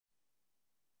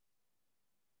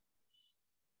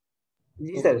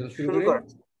জি ওকে, sir, তাহলে শুরু শুরু করি। করেন।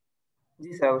 জি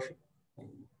স্যার, অবশ্যই।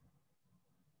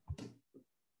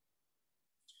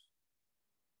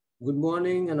 Good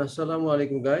morning and assalamu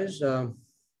alaikum, guys.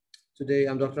 Today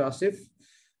I'm Dr. Asif.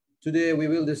 Today we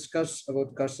will discuss about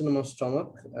carcinoma of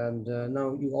stomach, and now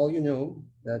you know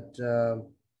that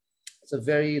it's a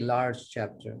very large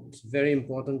chapter. It's a very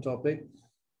important topic,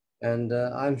 and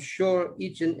I'm sure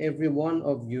each and every one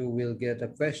of you will get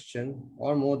a question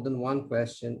or more than one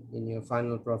question in your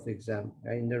final prof exam,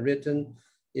 in the written,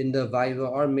 in the viva,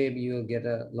 or maybe you'll get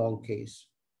a long case.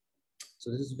 So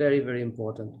this is very, very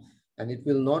important. And it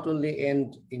will not only end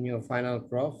in your final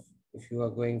prof, if you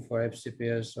are going for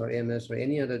FCPS or MS or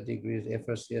any other degrees,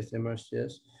 FRCS,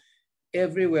 MRCS,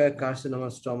 everywhere carcinoma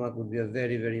stomach would be a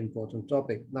very, very important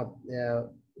topic. Now,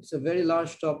 it's a very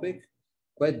large topic,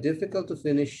 quite difficult to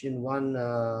finish in 1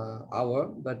 hour,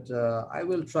 but I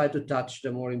will try to touch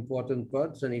the more important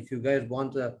parts. And if you guys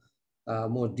want a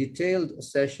more detailed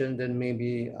session, then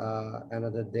maybe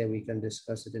another day we can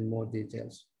discuss it in more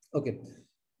details. Okay,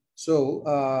 so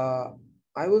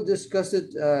I will discuss it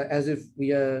as if we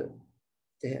are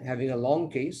having a long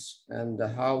case and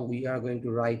how we are going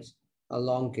to write a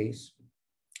long case,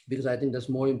 because I think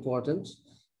that's more important.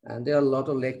 And there are a lot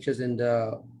of lectures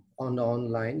on the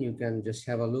online. You can just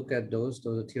have a look at those.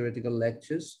 Those are theoretical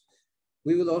lectures.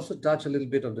 We will also touch a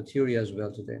little bit of the theory as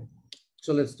well today. So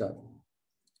let's start.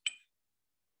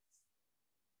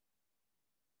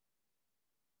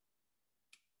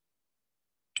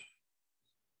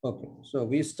 Okay, so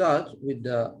we start with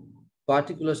the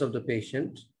particulars of the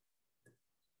patient.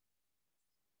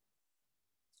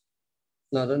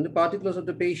 Now, then the particulars of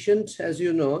the patient, as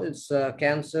you know, it's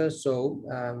cancer. So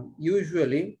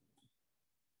usually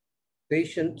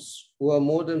patients who are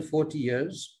more than 40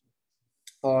 years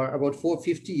or about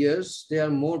 450 years, they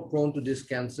are more prone to these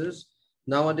cancers.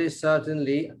 Nowadays,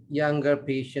 certainly younger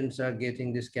patients are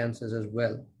getting these cancers as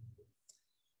well.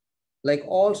 Like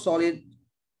all solid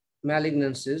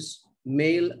malignancies,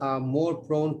 male are more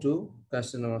prone to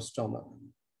carcinoma of stomach.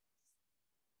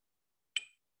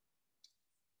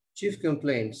 Chief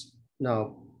complaints. Now,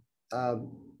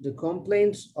 the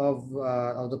complaints of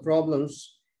the problems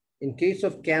in case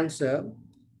of cancer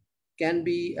can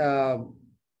be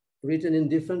written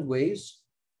in different ways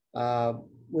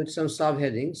with some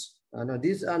subheadings. Now,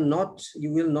 these are not,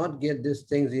 you will not get these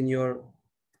things in your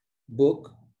book,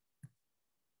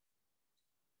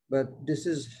 but this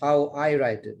is how I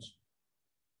write it.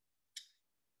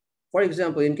 For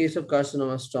example, in case of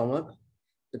carcinoma stomach,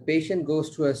 the patient goes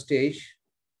through a stage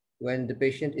when the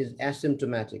patient is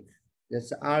asymptomatic. That's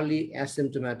the early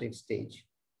asymptomatic stage.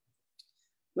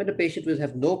 When the patient will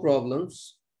have no problems,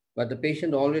 but the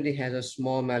patient already has a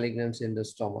small malignancy in the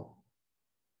stomach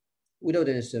without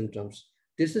any symptoms.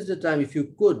 This is the time, if you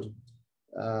could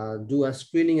do a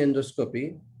screening endoscopy,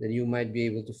 then you might be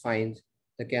able to find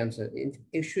the cancer.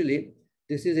 Actually,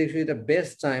 this is actually the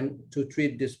best time to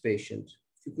treat this patient.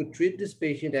 If you could treat this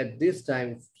patient at this time,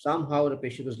 somehow the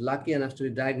patient was lucky enough to be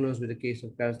diagnosed with a case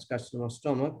of carcinoma of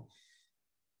stomach,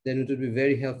 then it would be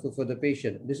very helpful for the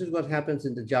patient. This is what happens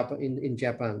in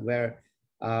Japan, where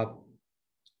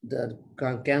the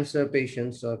cancer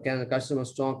patients or carcinoma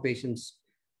stomach patients,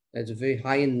 it's very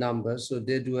high in numbers, so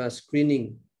they do a screening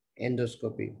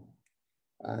endoscopy.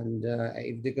 And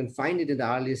if they can find it in the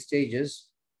early stages,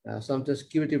 sometimes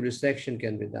curative resection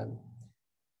can be done.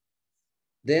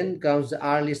 Then comes the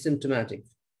early symptomatic,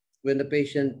 when the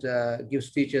patient gives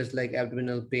features like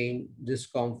abdominal pain,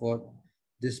 discomfort,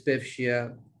 dyspepsia,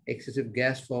 excessive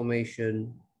gas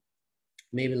formation,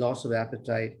 maybe loss of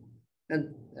appetite,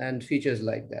 and features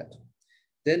like that.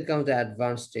 Then comes the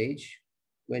advanced stage,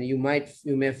 when you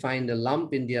may find a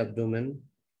lump in the abdomen,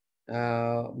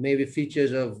 maybe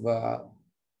features of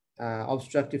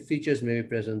obstructive features may be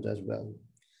present as well.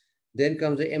 Then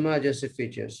comes the emergency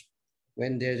features,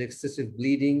 when there's excessive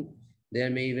bleeding, there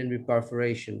may even be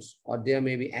perforations, or there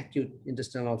may be acute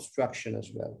intestinal obstruction as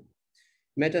well.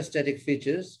 Metastatic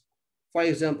features, for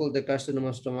example, the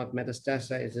carcinoma stomach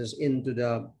metastasizes into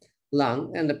the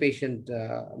lung, and the patient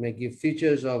may give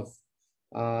features of,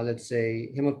 let's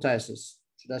say, hemoptysis.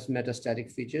 So that's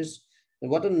metastatic features. And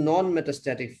what are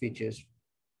non-metastatic features?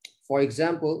 For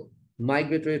example,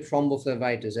 migratory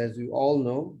thrombophlebitis, as you all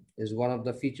know, is one of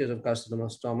the features of carcinoma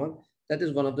stomach. That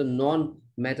is one of the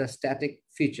non-metastatic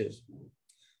features.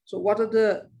 So what are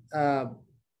the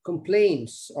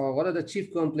complaints, or what are the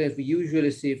chief complaints we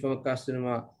usually see from a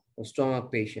carcinoma of stomach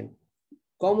patient?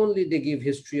 Commonly, they give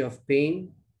history of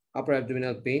pain, upper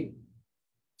abdominal pain.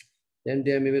 Then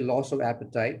there may be loss of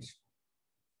appetite.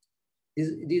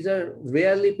 These are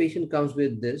rarely patient comes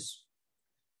with this.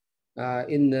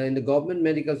 In the government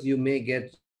medicals, you may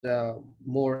get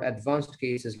more advanced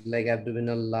cases like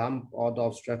abdominal lump or the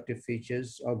obstructive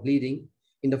features or bleeding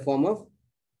in the form of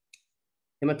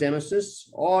hematemesis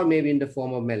or maybe in the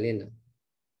form of melena.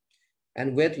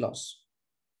 And weight loss.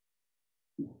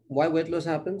 Why weight loss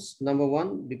happens? Number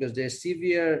one, because there's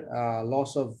severe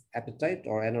loss of appetite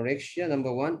or anorexia,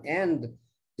 number one, and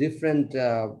different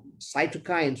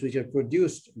cytokines which are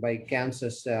produced by cancer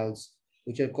cells,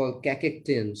 which are called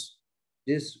cachectins.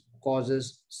 This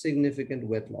causes significant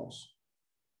weight loss.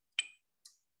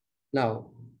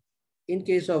 Now, in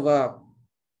case of a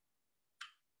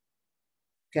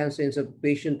cancer in a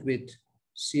patient with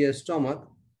clear stomach,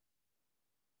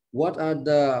 what are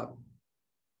the,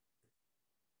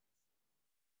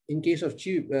 in case of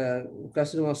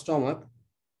carcinoma stomach,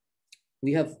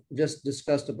 we have just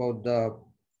discussed about the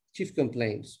chief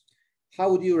complaints.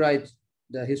 How would you write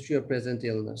the history of present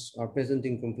illness or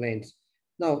presenting complaints?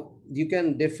 Now, you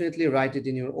can definitely write it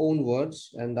in your own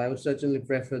words, and I would certainly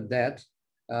prefer that.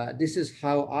 This is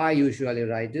how I usually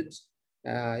write it.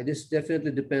 This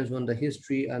definitely depends on the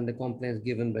history and the complaints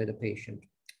given by the patient.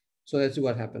 So let's see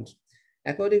what happens.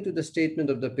 According to the statement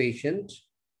of the patient,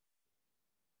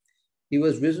 he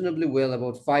was reasonably well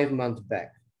about 5 months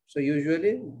back. So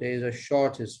usually there is a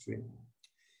short history.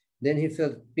 Then he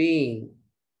felt pain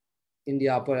in the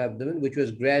upper abdomen, which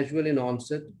was gradual in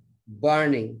onset,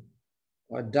 burning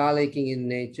or dull aching in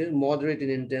nature, moderate in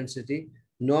intensity,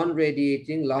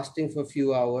 non-radiating, lasting for a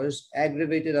few hours,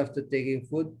 aggravated after taking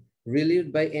food,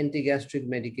 relieved by anti-gastric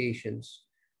medications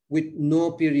with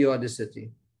no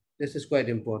periodicity. This is quite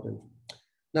important.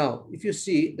 Now, if you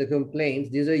see the complaints,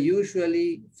 these are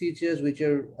usually features which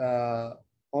are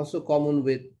also common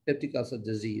with peptic ulcer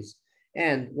disease.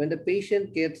 And when the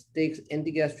patient takes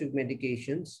anti-gastric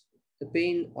medications, the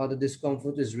pain or the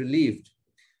discomfort is relieved.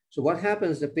 So what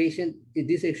happens, the patient,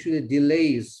 this actually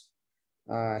delays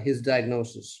his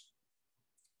diagnosis.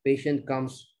 Patient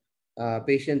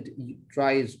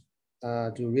tries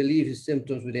to relieve his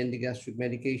symptoms with anti-gastric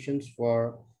medications for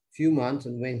a few months,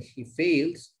 and when he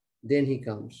fails, then he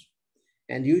comes.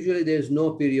 And usually there's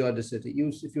no periodicity.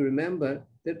 If you remember,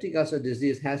 peptic ulcer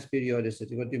disease has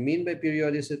periodicity. What do you mean by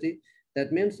periodicity?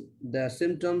 That means the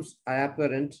symptoms are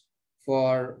apparent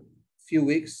for few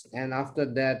weeks, and after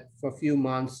that, for a few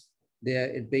months,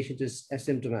 the patient is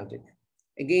asymptomatic.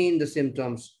 Again, the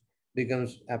symptoms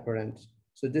becomes apparent.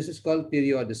 So this is called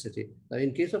periodicity. Now,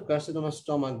 in case of carcinoma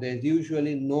stomach, there's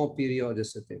usually no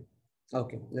periodicity.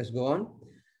 Okay, let's go on.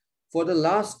 For the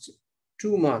last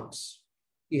 2 months,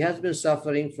 he has been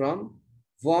suffering from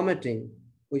vomiting,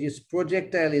 which is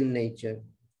projectile in nature.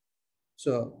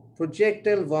 So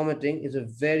projectile vomiting is a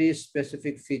very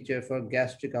specific feature for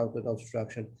gastric outlet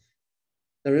obstruction.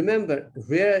 Now remember,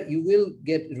 rarely you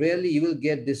will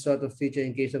get this sort of feature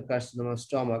in case of carcinoma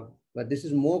stomach, but this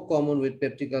is more common with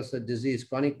peptic ulcer disease,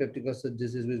 chronic peptic ulcer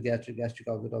disease with gastric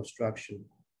outlet obstruction.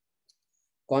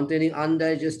 Containing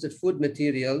undigested food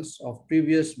materials of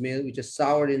previous meal, which is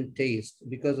sour in taste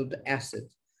because of the acid.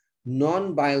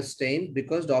 Non-bile stained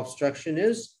because the obstruction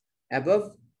is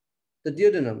above the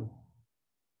duodenum,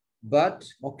 but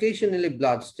occasionally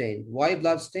blood stained. Why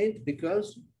blood stained?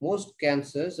 Because most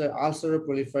cancers are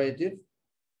ulceroproliferative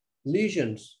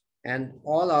lesions and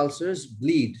all ulcers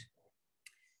bleed.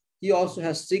 He also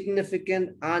has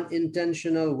significant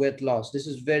unintentional weight loss. This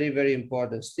is very, very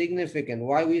important. Significant.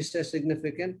 Why we say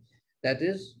significant? That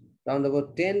is around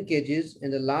about 10 kgs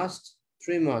in the last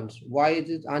 3 months. Why it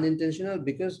is unintentional?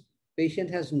 Because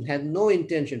patient has had no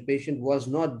intention. Patient was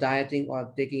not dieting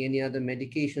or taking any other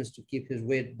medications to keep his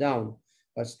weight down,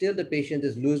 but still the patient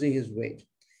is losing his weight.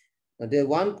 Now, the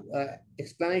one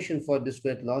explanation for this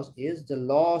weight loss is the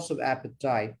loss of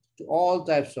appetite to all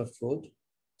types of food.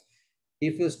 He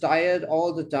feels tired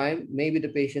all the time. Maybe the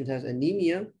patient has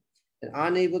anemia and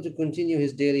unable to continue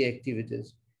his daily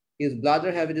activities. His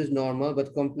bladder habit is normal,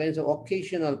 but complains of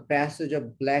occasional passage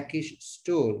of blackish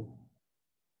stool.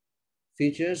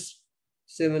 Features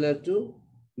similar to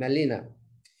melena.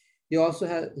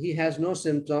 He has no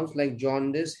symptoms like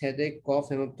jaundice, headache, cough,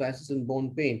 hemoptysis, and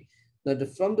bone pain. Now,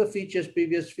 from the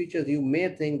previous features, you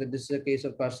may think that this is a case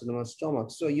of carcinoma stomach.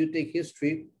 So you take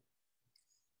history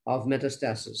of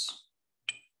metastasis.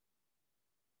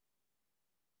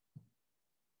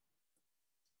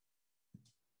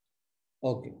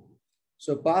 Okay,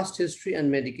 so past history and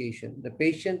medication. The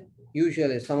patient,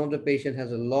 usually some of the patient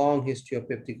has a long history of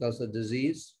peptic ulcer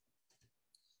disease.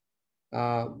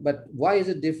 But why is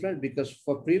it different? Because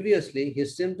for previously,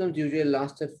 his symptoms usually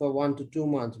lasted for 1 to 2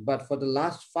 months, but for the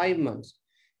last 5 months,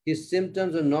 his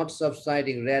symptoms are not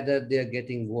subsiding, rather they are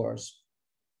getting worse.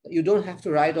 You don't have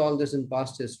to write all this in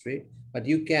past history, but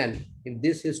you can if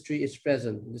this history is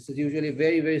present. This is usually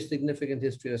very, very significant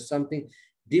history, or something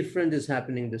different is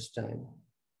happening this time.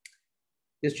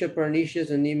 History of pernicious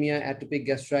anemia, atopic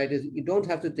gastritis, you don't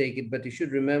have to take it, but you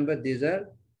should remember these are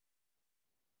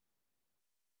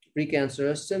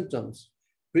precancerous symptoms.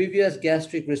 Previous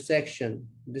gastric resection,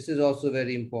 this is also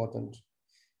very important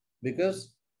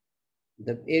because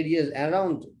the areas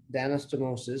around the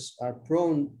anastomosis are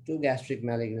prone to gastric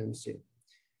malignancy.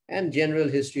 And general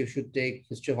history, you should take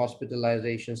history of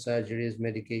hospitalization, surgeries,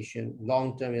 medication,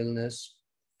 long-term illness,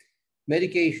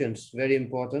 medications, very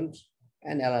important,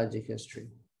 and allergic history.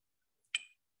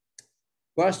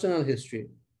 Personal history.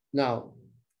 Now,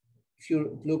 if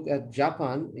you look at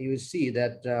Japan, you will see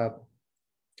that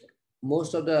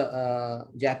most of the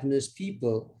Japanese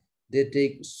people, they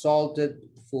take salted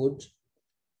food.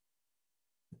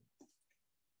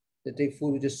 They take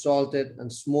food which is salted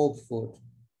and smoked food.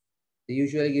 They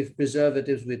usually give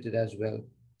preservatives with it as well.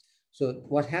 So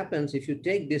what happens if you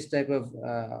take this type of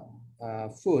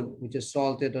food, which is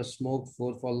salted or smoked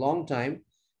food for a long time,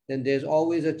 then there's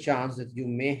always a chance that you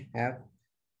may have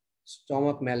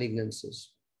stomach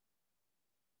malignancies,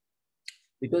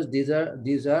 because these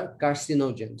are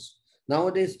carcinogens.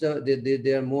 Nowadays,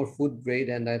 they are more food grade,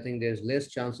 and I think there's less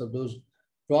chance of those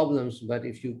problems. But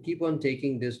if you keep on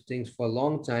taking these things for a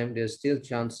long time, there's still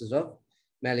chances of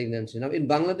malignancy. Now, in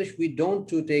Bangladesh, we don't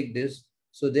take this.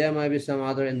 So there might be some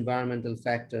other environmental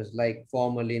factors like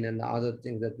formalin and the other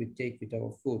things that we take with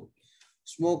our food.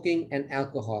 Smoking and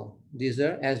alcohol. These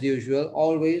are, as usual,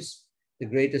 always the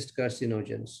greatest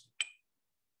carcinogens.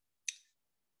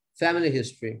 Family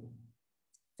history.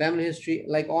 Family history,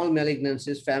 like all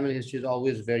malignancies, family history is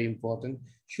always very important.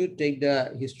 Should take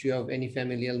the history of any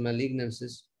familial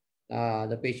malignancies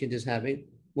the patient is having.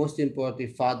 Most importantly,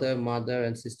 father, mother,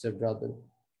 and sister, brother.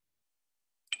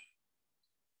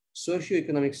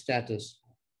 Socioeconomic status.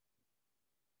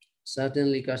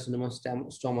 Certainly, carcinoma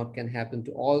stomach can happen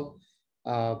to all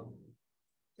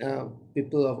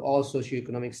people of all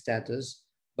socioeconomic status.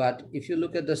 But if you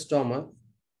look at the stomach,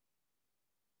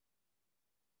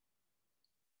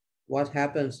 what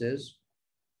happens is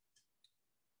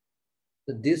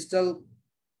the distal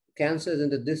cancers in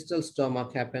the distal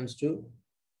stomach happens to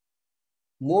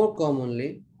more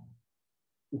commonly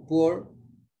poor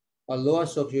or lower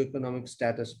socioeconomic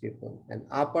status people, and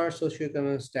upper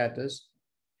socioeconomic status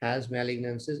has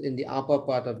malignancies in the upper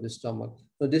part of the stomach.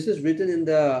 So this is written in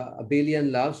the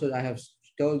abelian law, so I have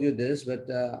told you this, but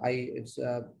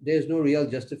there's no real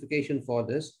justification for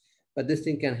this, but this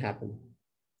thing can happen.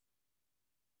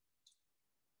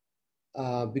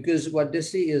 Because what they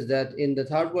see is that in the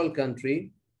third world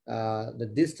country, the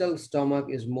distal stomach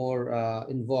is more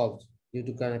involved due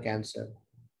to cancer.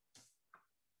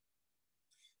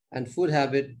 And food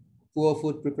habit, poor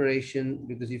food preparation,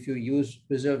 because if you use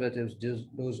preservatives,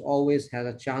 those always have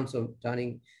a chance of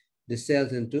turning the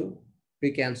cells into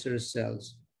precancerous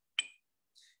cells.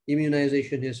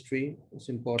 Immunization history is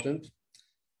important.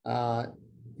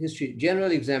 History,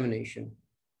 general examination.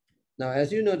 Now,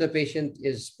 as you know, the patient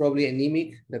is probably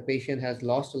anemic. The patient has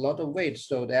lost a lot of weight,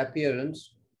 so the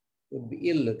appearance would be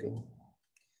ill-looking.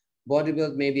 Body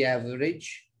build may be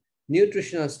average.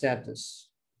 Nutritional status.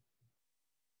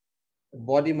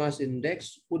 Body mass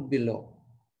index would be low.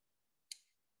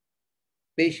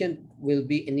 Patient will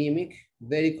be anemic.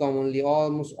 Very commonly,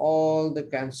 almost all the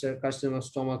carcinoma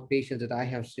stomach patients that I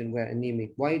have seen were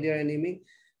anemic. Why they're anemic?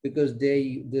 Because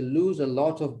they lose a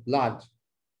lot of blood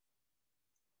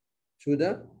through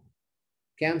the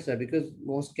cancer, because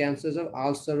most cancers are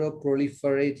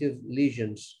ulceroproliferative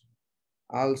lesions.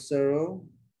 Ulceroproliferative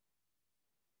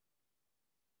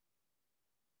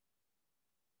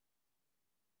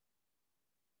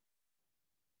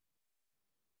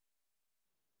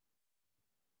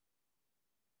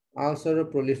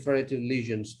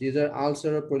lesions. These are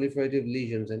ulceroproliferative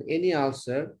lesions, and any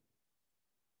ulcer,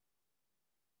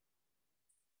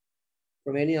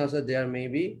 from any ulcer, there may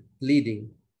be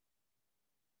bleeding.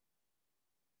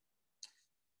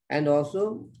 And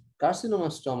also,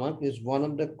 carcinoma stomach is one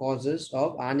of the causes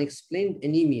of unexplained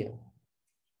anemia.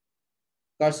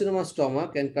 Carcinoma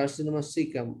stomach and carcinoma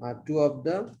cecum are two of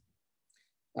the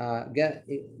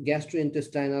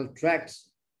gastrointestinal tract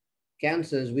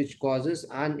cancers which causes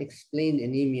unexplained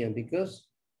anemia, because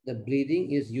the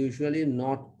bleeding is usually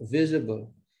not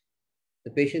visible.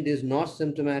 The patient is not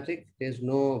symptomatic, there's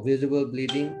no visible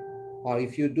bleeding, or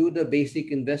if you do the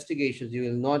basic investigations, you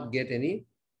will not get any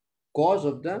cause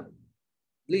of the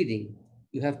bleeding.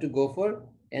 You have to go for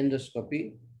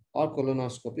endoscopy or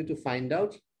colonoscopy to find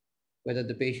out whether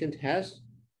the patient has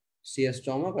CA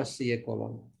stomach or CA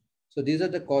colon. So these are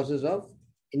the causes of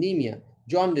anemia.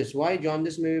 Jaundice. Why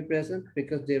jaundice may be present?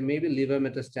 Because there may be liver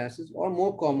metastasis, or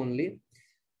more commonly,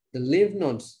 the lymph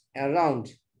nodes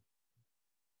around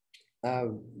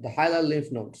the hilar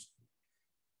lymph nodes.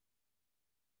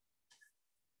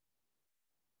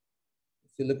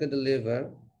 If you look at the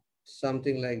liver,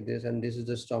 something like this, and this is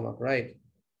the stomach, right?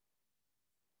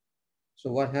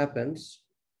 So what happens?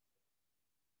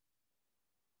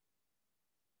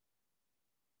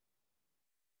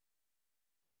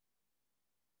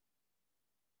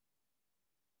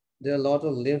 There are a lot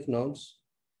of lymph nodes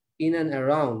in and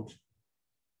around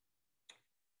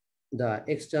the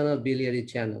external biliary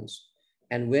channels.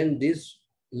 And when these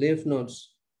lymph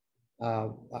nodes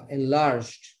are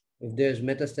enlarged, if there's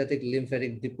metastatic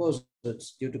lymphatic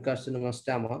deposits due to carcinoma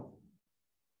stomach,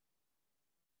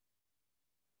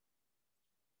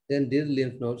 then these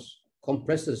lymph nodes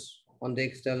compresses on the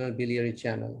external biliary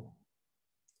channel.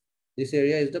 This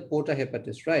area is the porta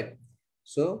hepatis, right?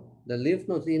 So the lymph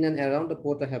nodes in and around the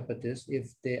porta hepatis,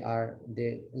 if they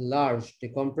enlarge, they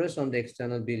compress on the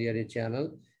external biliary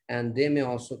channel, and they may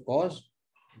also cause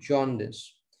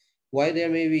jaundice. Why there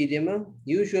may be edema?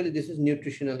 Usually this is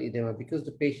nutritional edema because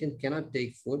the patient cannot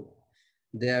take food.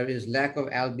 There is lack of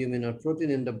albumin or protein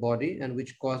in the body, and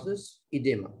which causes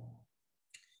edema.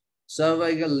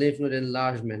 Cervical lymph node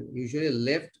enlargement, usually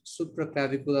left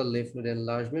supraclavicular lymph node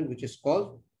enlargement, which is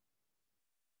called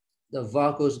the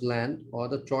varicose gland or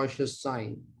the Troisius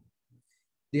sign.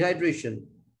 Dehydration.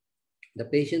 The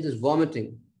patient is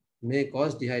vomiting, may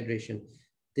cause dehydration.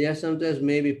 There sometimes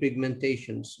may be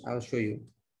pigmentations. I'll show you.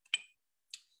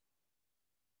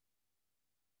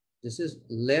 This is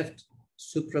left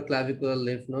supraclavicular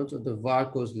lymph nodes of the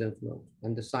varicose lymph node,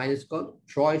 and the sign is called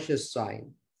Troisius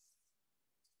sign.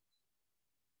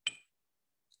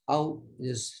 How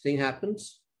this thing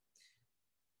happens?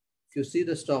 If you see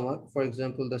the stomach, for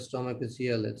example, the stomach is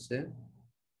here, let's say.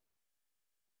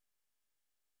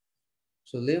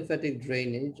 So lymphatic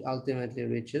drainage ultimately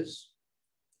reaches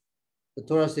the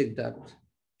thoracic duct.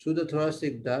 Through the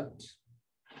thoracic duct,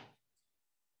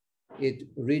 it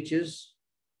reaches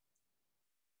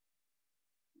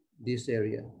this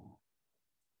area.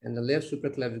 And the left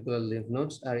supraclavicular lymph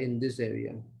nodes are in this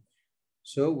area.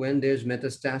 So when there's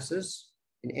metastasis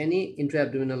in any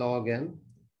intra-abdominal organ,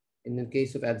 in the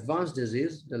case of advanced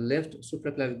disease, the left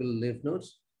supraclavicular lymph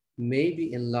nodes may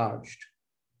be enlarged.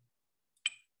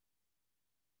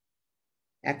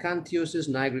 Acanthosis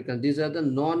nigricans, these are the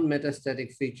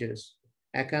non-metastatic features.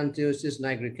 Acanthosis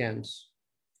nigricans.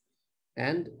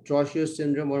 And Troisius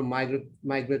syndrome or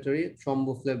migratory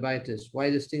thrombophlebitis.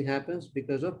 Why this thing happens?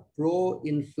 Because of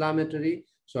pro-thrombotic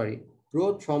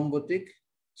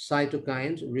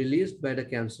cytokines released by the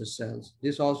cancer cells.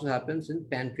 This also happens in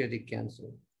pancreatic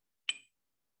cancer.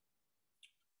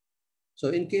 So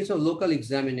in case of local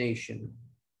examination,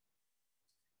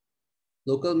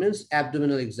 local means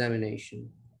abdominal examination.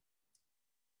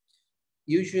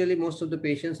 Usually most of the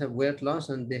patients have weight loss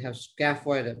and they have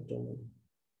scaphoid abdomen.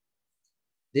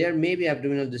 There may be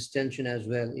abdominal distension as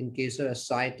well in case of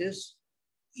ascites,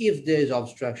 if there is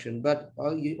obstruction. But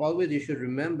always you should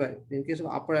remember, in case of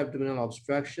upper abdominal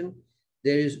obstruction,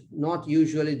 there is not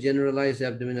usually generalized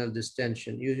abdominal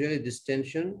distension. Usually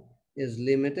distension is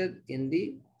limited in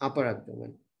the upper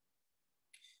abdomen.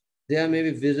 There may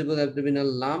be visible abdominal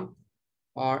lump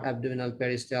or abdominal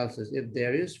peristalsis if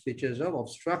there is features of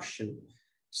obstruction.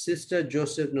 Sister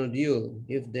Joseph nodule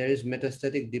if there is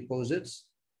metastatic deposits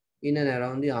in and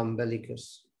around the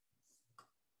umbilicus.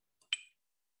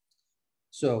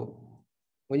 So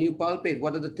when you palpate,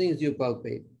 what are the things you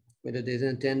palpate? Whether there's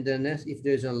a tenderness, if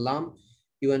there's a lump,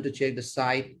 you want to check the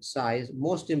site size.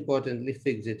 Most importantly,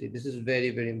 fixity. This is very,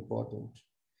 very important.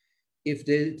 If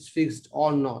it's fixed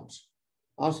or not.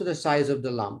 Also the size of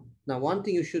the lump. Now, one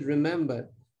thing you should remember,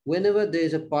 whenever there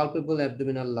is a palpable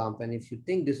abdominal lump, and if you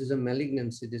think this is a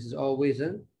malignancy, this is always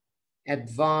an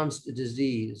advanced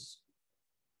disease.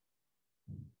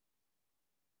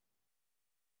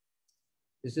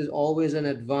 This is always an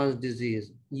advanced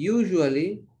disease,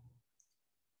 usually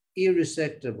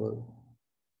irresectable.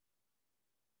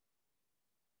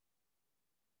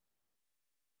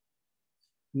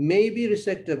 May be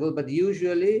resectable, but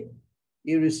usually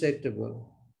irresectable.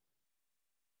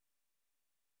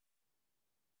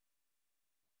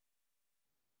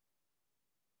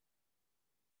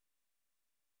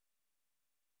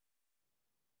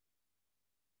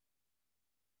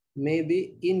 May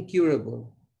be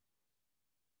incurable.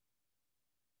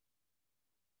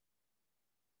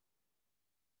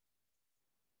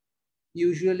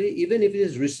 Usually, even if it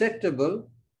is resectable,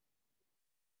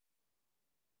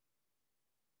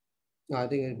 I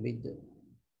think I beat them.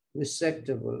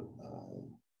 resectable.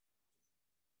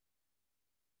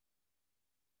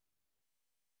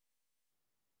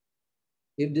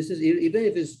 If this is even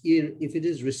if it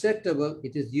is resectable,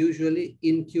 it is usually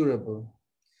incurable.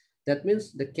 That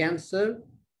means the cancer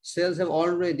cells have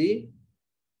already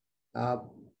uh,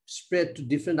 spread to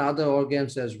different other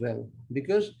organs as well.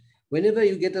 Because whenever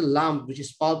you get a lump which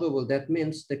is palpable, that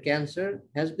means the cancer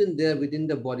has been there within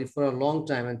the body for a long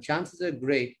time, and chances are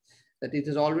great that it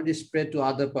has already spread to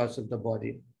other parts of the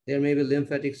body. There may be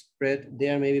lymphatic spread,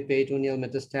 there may be peritoneal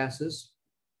metastasis.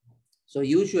 So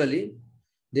usually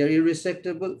they are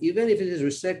irresectable. Even if it is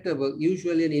resectable,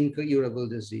 usually an incurable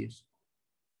disease.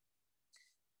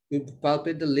 You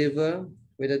palpate the liver,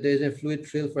 whether there is a fluid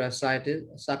trill for ascites,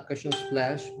 succussion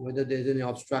splash, whether there is any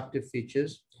obstructive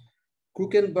features.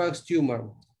 Krukenberg's tumor.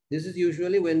 This is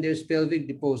usually when there's pelvic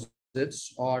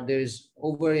deposits or there is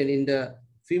ovarian in the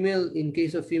female, in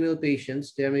case of female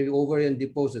patients, there may be ovarian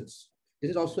deposits.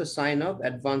 This is also a sign of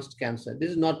advanced cancer.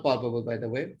 This is not palpable, by the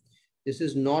way. This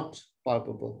is not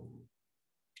palpable.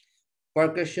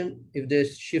 Percussion, if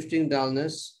there's shifting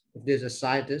dullness, if there's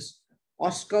ascites.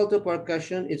 Auscultar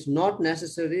percussion, it's not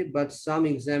necessary, but some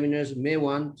examiners may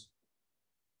want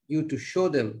you to show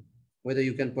them whether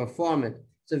you can perform it.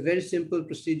 It's a very simple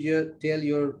procedure. Tell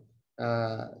your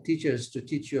teachers to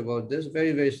teach you about this.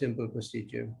 Very, very simple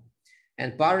procedure.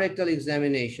 And parectal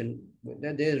examination,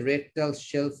 there is rectal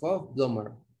shelf of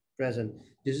Blomer present.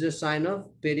 This is a sign of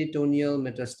peritoneal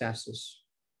metastasis.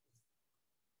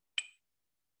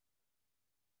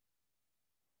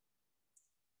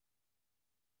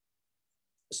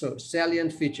 So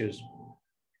salient features.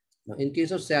 Now, in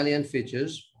case of salient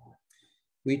features,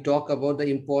 we talk about the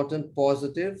important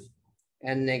positive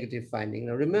and negative finding.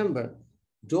 Now remember,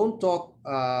 don't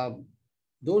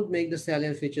make the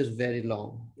salient features very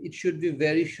long. It should be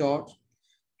very short.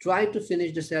 Try to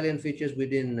finish the salient features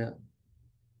within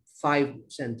 5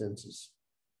 sentences.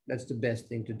 That's the best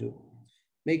thing to do.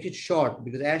 Make it short,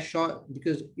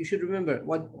 because you should remember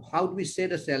how do we say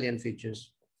the salient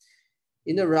features?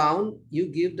 In a round, you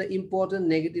give the important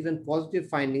negative and positive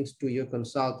findings to your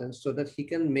consultant so that he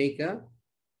can make a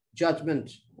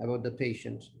judgment about the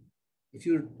patient. If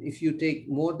you take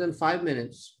more than 5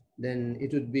 minutes, then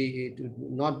it would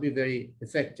not be very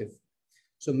effective.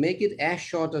 So make it as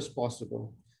short as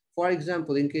possible. For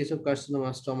example, in case of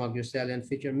carcinoma stomach, your salient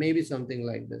feature may be something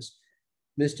like this.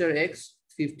 Mr. X,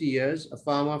 50 years, a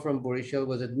farmer from Borishal,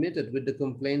 was admitted with the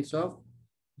complaints of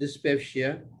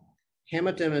dyspepsia,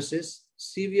 hematemesis,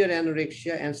 severe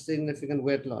anorexia, and significant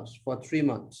weight loss for 3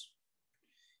 months.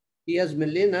 He has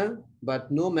melena, but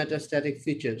no metastatic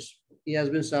features. He has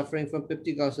been suffering from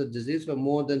peptic ulcer disease for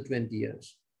more than 20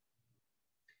 years.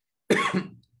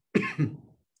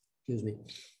 Excuse me.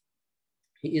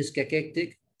 He is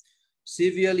cachectic,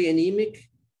 severely anemic,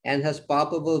 and has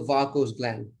palpable varicose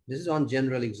gland. This is on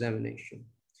general examination.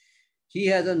 He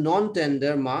has a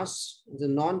non-tender mass,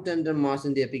 in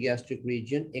the epigastric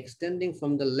region, extending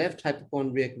from the left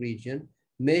hypochondriac region,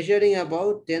 measuring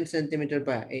about 10 centimeter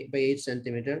by 8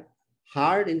 centimeter,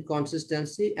 hard in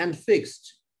consistency and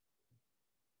fixed.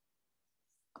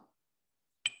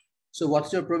 So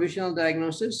what's your provisional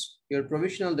diagnosis? Your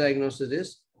provisional diagnosis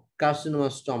is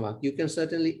carcinoma stomach. You can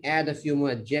certainly add a few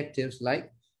more adjectives like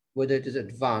whether it is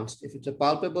advanced. If it's a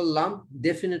palpable lump,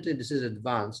 definitely this is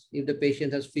advanced. If the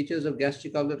patient has features of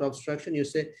gastric outlet obstruction, you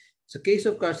say it's a case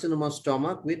of carcinoma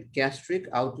stomach with gastric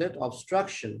outlet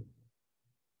obstruction.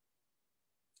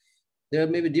 There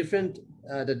may be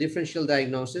the differential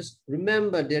diagnosis.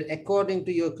 Remember, they're according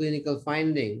to your clinical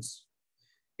findings.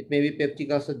 It may be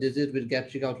peptic ulcer disease with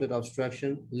gastric outlet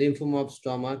obstruction, lymphoma of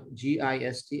stomach,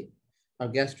 GIST, or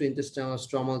gastrointestinal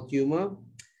stromal tumor.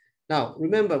 Now,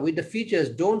 remember, with the features,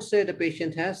 don't say the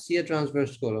patient has clear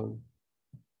transverse colon.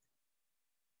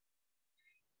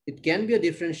 It can be a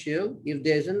differential if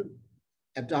there's an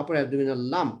upper abdominal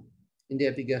lump in the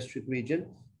epigastric region,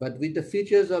 but with the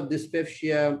features of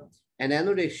dyspepsia and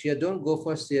anorexia, don't go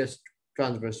for clear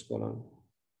transverse colon.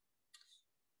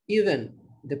 Even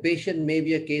the patient may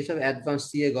be a case of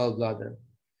advanced CA gallbladder.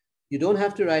 You don't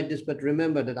have to write this, but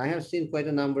remember that I have seen quite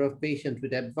a number of patients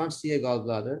with advanced CA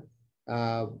gallbladder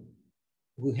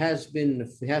who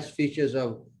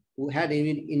had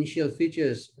initial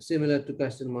features similar to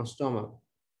carcinoma stomach.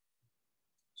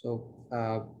 So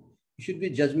you should be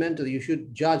judgmental. You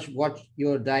should judge what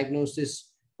your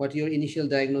initial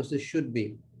diagnosis should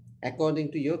be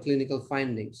according to your clinical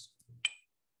findings.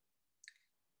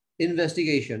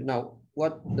 Investigation. Now,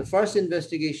 what the first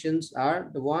investigations are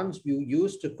the ones you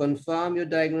use to confirm your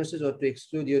diagnosis or to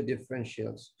exclude your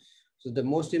differentials. So the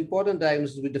most important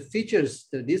diagnosis with the features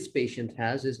that this patient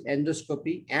has is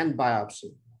endoscopy and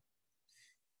biopsy.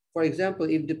 For example,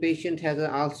 if the patient has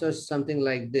an ulcer, something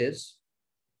like this,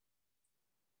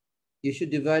 you should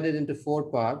divide it into 4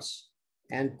 parts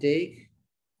and take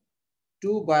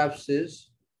 2 biopsies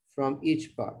from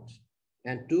each part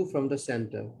and 2 from the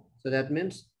center. So that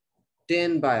means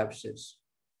 10 biopsies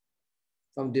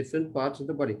from different parts of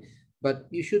the body. But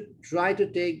you should try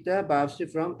to take the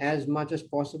biopsy from as much as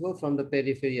possible from the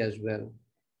periphery as well,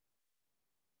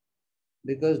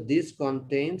 because this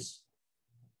contains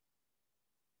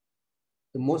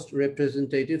the most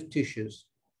representative tissues.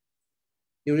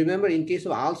 You remember, in case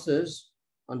of ulcers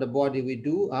on the body, we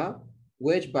do a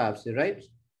wedge biopsy, right?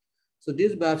 So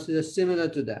these biopsies are similar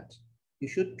to that. You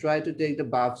should try to take the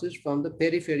biopsies from the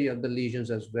periphery of the lesions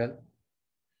as well.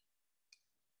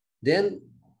 Then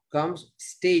comes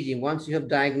staging. Once you have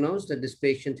diagnosed that this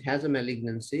patient has a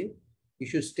malignancy, you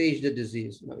should stage the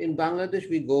disease. Now, in Bangladesh,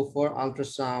 we go for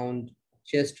ultrasound,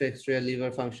 chest X-ray,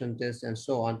 liver function test, and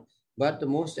so on. But the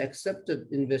most accepted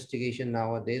investigation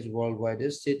nowadays worldwide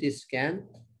is CT scan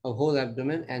of whole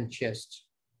abdomen and chest.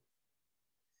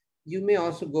 You may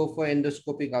also go for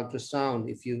endoscopic ultrasound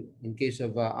if you, in case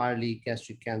of early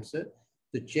gastric cancer,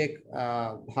 to check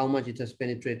how much it has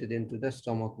penetrated into the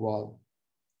stomach wall.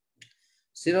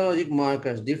 Serologic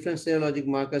markers, different serologic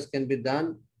markers can be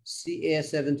done.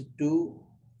 CA72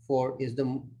 is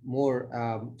the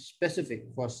more specific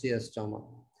for CS stomach.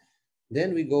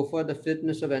 Then we go for the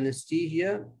fitness of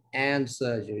anesthesia and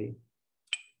surgery.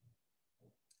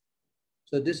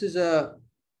 So this is a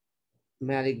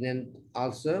malignant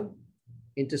ulcer,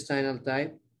 intestinal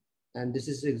type, and this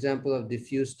is an example of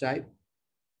diffuse type.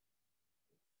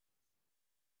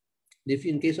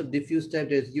 In case of diffuse type,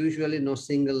 there's usually no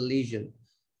single lesion.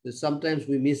 So sometimes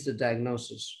we miss the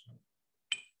diagnosis.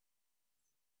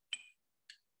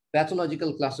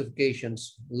 Pathological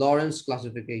classifications, Lawrence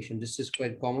classification, this is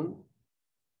quite common.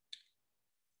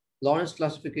 Lawrence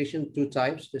classification, 2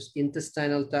 types, there's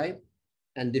intestinal type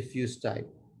and diffuse type.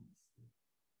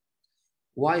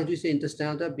 Why do we say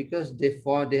intestinal type? Because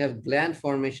they have gland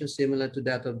formation similar to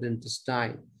that of the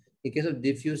intestine. In case of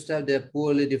diffuse type, they are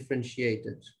poorly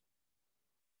differentiated.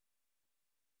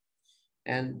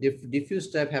 And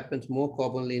diffuse type happens more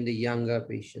commonly in the younger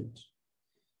patients.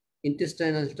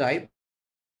 Intestinal type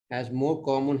has more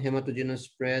common hematogenous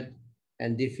spread,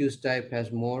 and diffuse type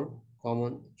has more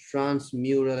common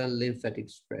transmural and lymphatic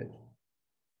spread.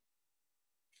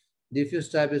 Diffuse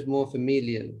type is more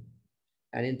familial,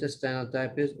 and intestinal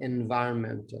type is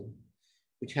environmental,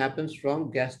 which happens from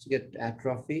gastric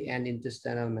atrophy and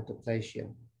intestinal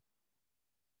metaplasia.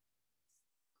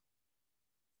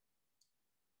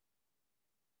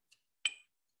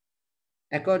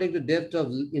 According to depth of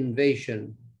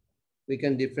invasion, we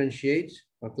can differentiate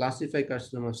or classify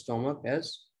carcinoma stomach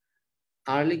as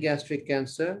early gastric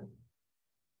cancer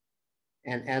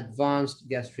and advanced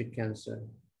gastric cancer.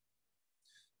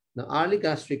 Now, early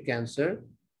gastric cancer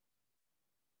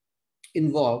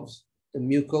involves the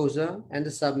mucosa and the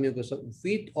submucosa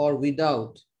with or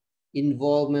without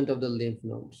involvement of the lymph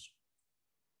nodes.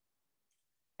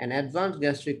 And advanced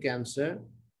gastric cancer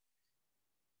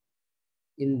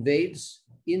invades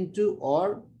into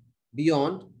or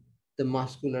beyond the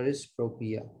muscularis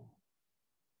propria.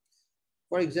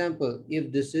 For example,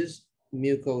 if this is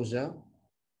mucosa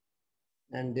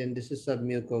and then this is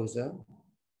submucosa,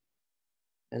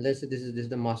 and let's say this is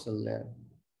the muscle layer.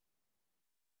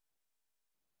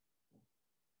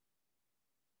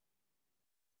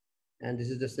 And this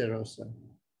is the serosa.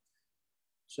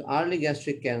 So early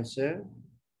gastric cancer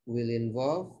will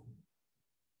involve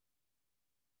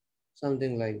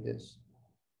something like this.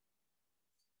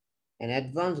 And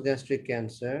advanced gastric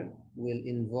cancer will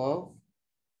involve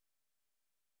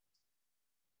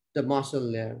the muscle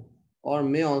layer or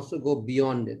may also go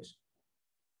beyond it.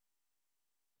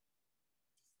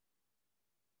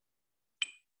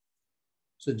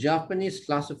 So Japanese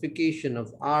classification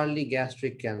of early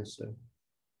gastric cancer.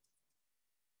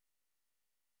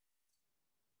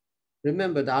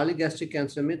 Remember, the early gastric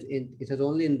cancer means it has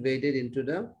only invaded into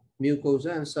the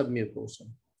mucosa and submucosa.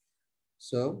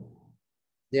 So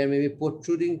there may be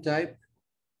protruding type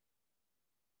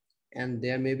and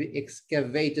there may be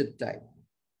excavated type.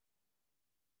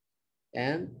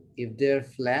 And if they're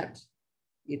flat,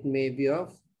 it may be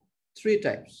of 3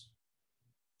 types: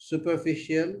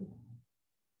 superficial,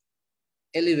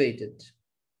 elevated,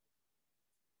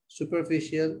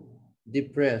 superficial,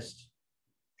 depressed,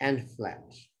 and flat.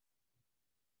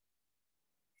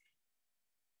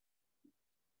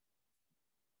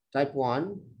 Type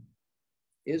 1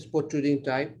 is protruding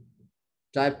type.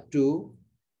 Type 2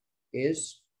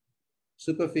 is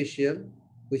superficial.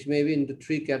 which may be into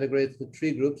three categories, the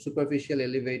three groups: superficial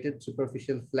elevated,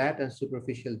 superficial flat, and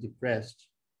superficial depressed.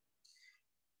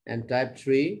 And type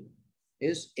 3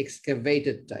 is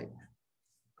excavated type.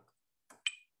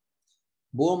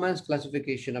 Bowman's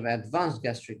classification of advanced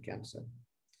gastric cancer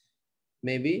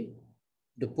may be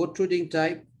the protruding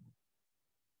type,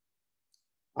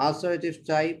 ulcerative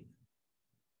type,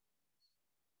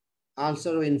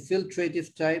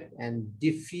 ulcero-infiltrative type, and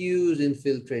diffuse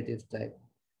infiltrative type.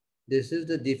 This is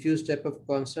the diffuse type of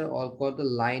cancer, all called the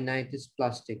linitis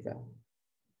plastica.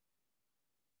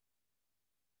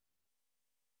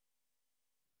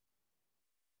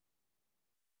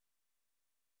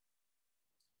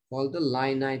 Called the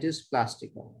linitis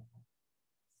plastica.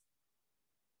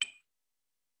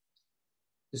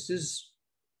 This is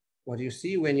what you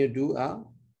see when you do a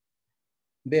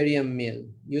barium meal.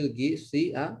 You'll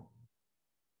see a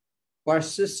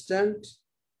persistent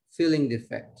filling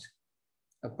defect.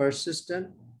 A persistent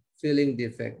filling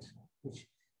defect.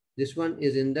 This one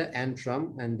is in the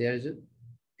antrum, and there is a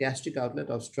gastric outlet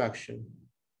obstruction.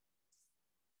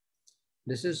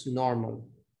 This is normal.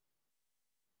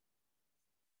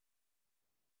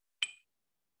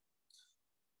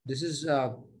 This is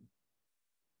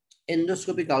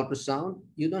endoscopic ultrasound.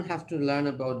 You don't have to learn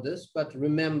about this, but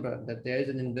remember that there is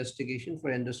an investigation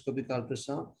for endoscopic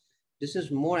ultrasound. This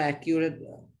is more accurate.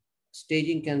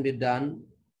 Staging can be done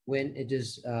when it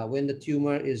is when the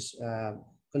tumor is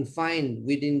confined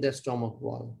within the stomach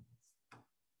wall.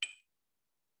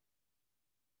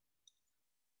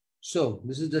 So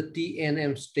this is the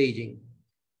TNM staging.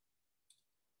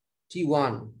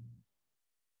 T1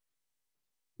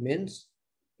 means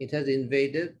it has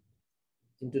invaded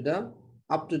into the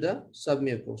up to the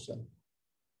submucosa.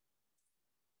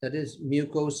 That is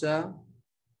mucosa,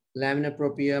 lamina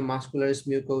propria, muscularis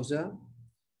mucosa,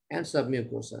 and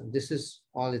submucosa. This is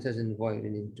all it has involved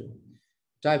into.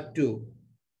 Type 2,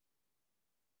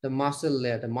 the muscle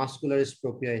layer, the muscularis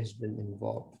propria has been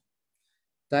involved.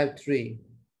 Type 3,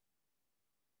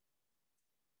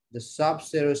 the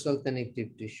subserosal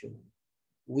connective tissue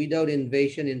without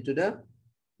invasion into the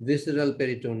visceral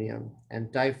peritoneum.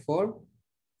 And type 4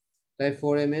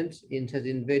 means it has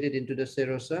invaded into the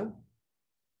serosa,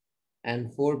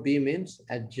 and 4B means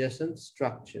adjacent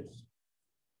structures.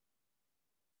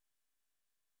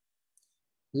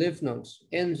 Lymph nodes.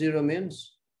 N0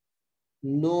 means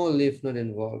no lymph node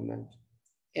involvement.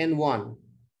 N1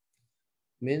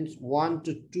 means 1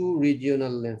 to 2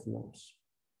 regional lymph nodes.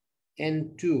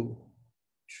 N2,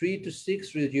 3 to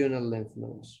 6 regional lymph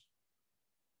nodes.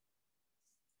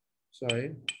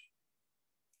 Sorry.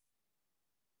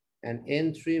 And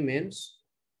N3 means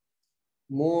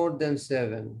more than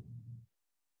 7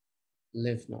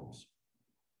 lymph nodes.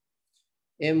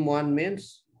 M1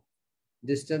 means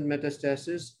distant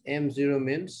metastasis. M0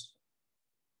 means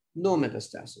no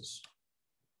metastasis.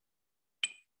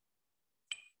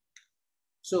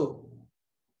 So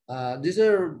these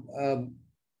are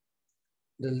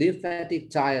the lymphatic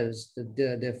tiers,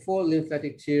 the 4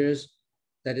 lymphatic tiers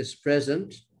that is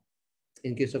present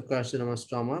in case of carcinoma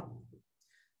stomach.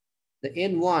 The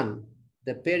N1,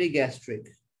 the perigastric.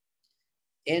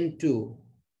 N2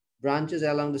 branches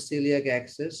along the celiac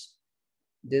axis.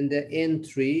 Then the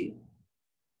N3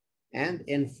 and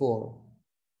N4.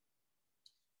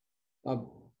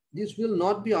 This will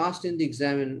not be asked in the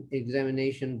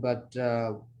examination, but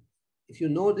if you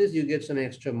know this, you get some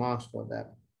extra marks for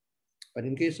that. But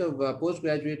in case of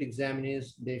postgraduate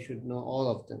examinees, they should know all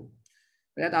of them.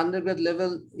 But at undergrad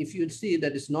level, if you see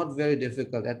that it's not very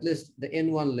difficult, at least the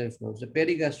N1 lymph nodes, the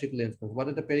perigastric lymph nodes. What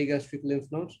are the perigastric lymph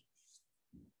nodes?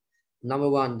 Number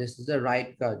 1, this is the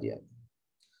right cardiac.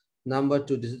 Number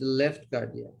 2, this is the left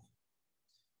cardiac.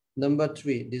 Number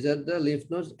 3, these are the lymph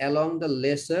nodes along the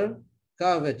lesser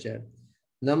curvature.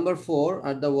 Number 4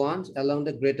 are the ones along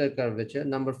the greater curvature.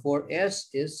 Number 4S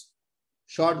is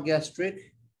short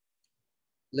gastric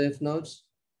lymph nodes.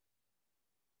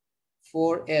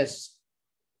 4S,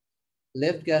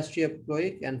 left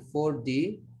gastroepicloic, and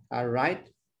 4D are right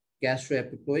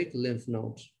gastroepicloic lymph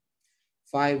nodes.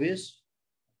 5 is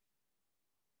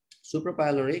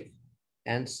suprapyloric,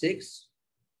 and 6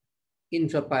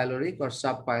 intrapyloric or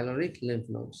subpyloric lymph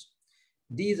nodes.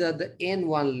 These are the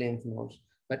N1 lymph nodes.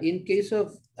 But in case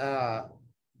of the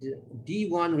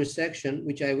D1 resection,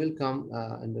 which I will come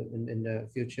in the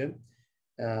future,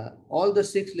 all the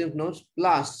 6 lymph nodes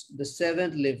plus the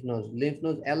 7th lymph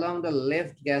nodes along the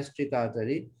left gastric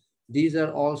artery, these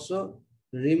are also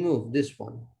removed, this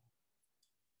one,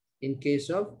 in case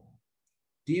of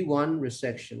D1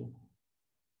 resection.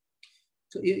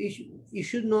 So you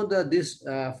should know that this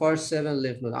first 7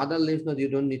 lymph nodes. Other lymph nodes you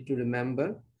don't need to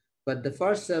remember. But the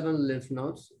first 7 lymph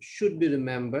nodes should be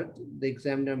remembered. The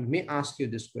examiner may ask you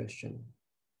this question.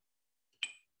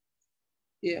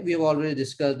 Yeah, we have already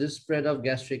discussed this spread of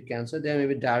gastric cancer. There may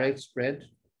be direct spread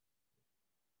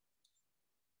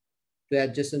to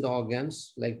adjacent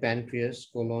organs like pancreas,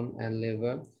 colon, and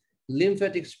liver.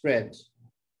 Lymphatic spread,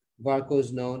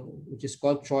 Varco's node, which is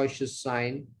called Troyer's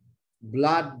sign,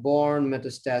 blood-borne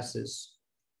metastasis,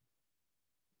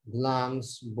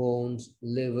 lungs, bones,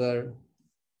 liver,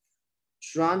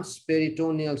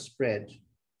 transperitoneal spread,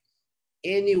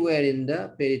 anywhere in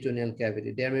the peritoneal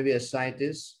cavity. There may be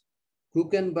ascites,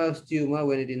 Krukenberg's tumor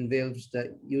when it involves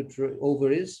the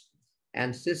ovaries,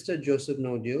 and Sister Joseph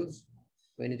nodules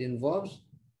when it involves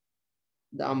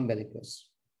the umbilicus.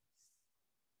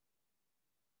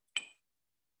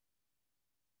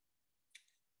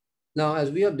 Now,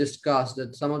 as we have discussed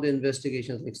that some of the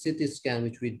investigations like CT scan,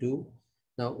 which we do,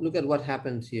 now look at what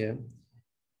happens here.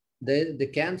 The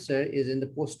cancer is in the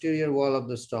posterior wall of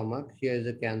the stomach. Here is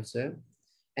the cancer.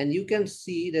 And you can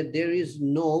see that there is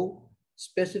no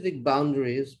specific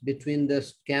boundaries between the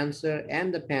cancer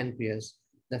and the pancreas.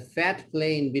 The fat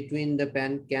plane between the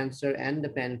cancer and the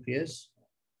pancreas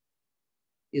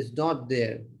is not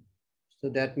there. So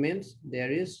that means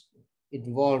there is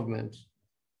involvement.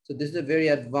 So this is a very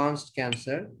advanced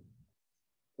cancer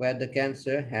where the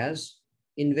cancer has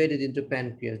invaded into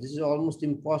pancreas. This is almost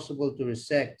impossible to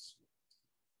resect.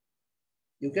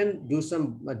 You can do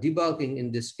some debulking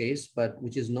in this case, but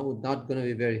which is not going to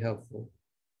be very helpful.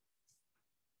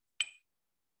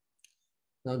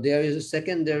 Now there is a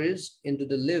secondaries into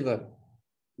the liver.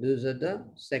 Those are the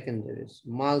secondaries,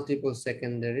 multiple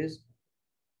secondaries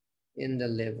in the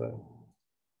liver.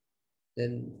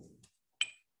 Then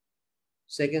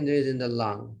secondaries in the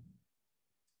lung.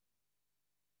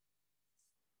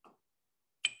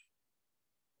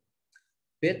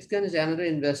 PET scan is another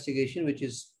investigation which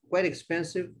is quite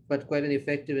expensive, but quite an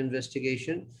effective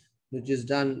investigation, which is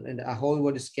done, and a whole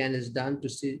body scan is done to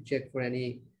check for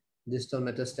any distal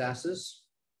metastasis.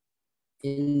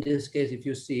 In this case, if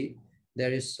you see,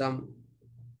 there is some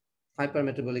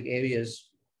hypermetabolic areas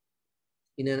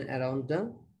in and around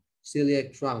the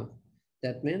celiac trunk.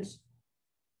 That means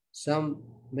some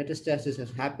metastasis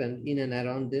has happened in and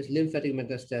around this, lymphatic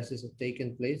metastasis have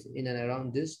taken place in and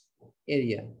around this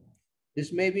area.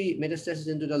 This may be metastasis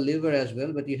into the liver as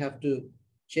well, but you have to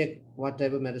check what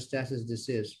type of metastasis this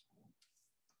is.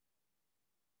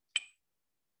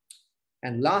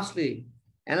 And lastly,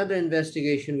 another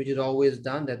investigation which is always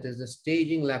done, that is the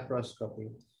staging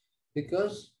laparoscopy,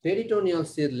 because peritoneal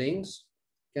seedlings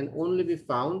can only be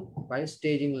found by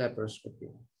staging laparoscopy.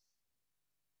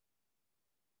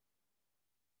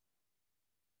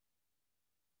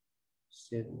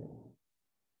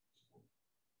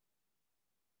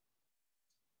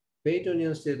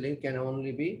 Peritoneal seedling can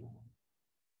only be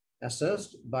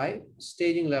assessed by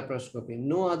staging laparoscopy.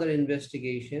 No other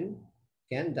investigation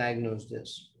can diagnose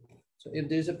this. So if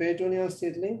there is a peritoneal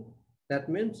seedling, that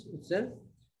means it's an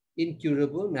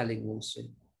incurable malignancy.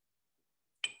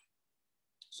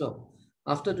 So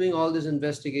after doing all these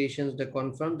investigations, the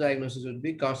confirmed diagnosis would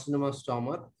be carcinoma of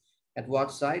stomach. At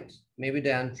what site? Maybe the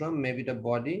antrum, maybe the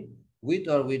body, with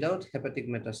or without hepatic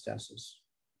metastasis.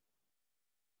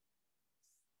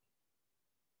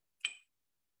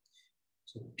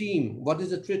 So team, what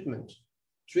is the treatment?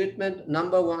 Treatment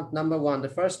number one, the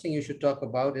first thing you should talk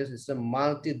about is it's a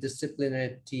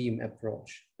multidisciplinary team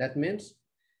approach. That means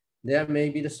there may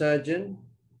be the surgeon,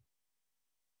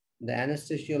 the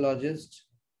anesthesiologist,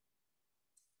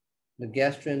 the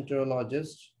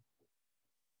gastroenterologist,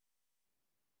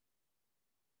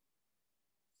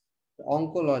 the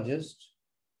oncologist,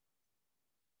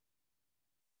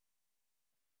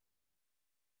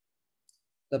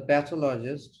 the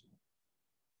pathologist,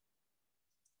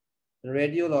 the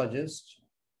radiologist,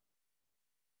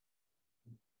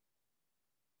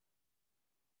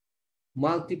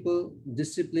 multiple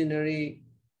disciplinary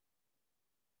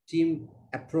team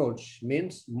approach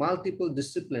means multiple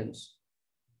disciplines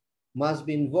must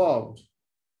be involved.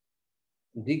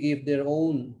 They give their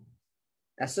own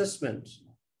assessment,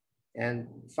 and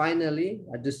finally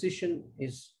a decision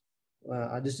is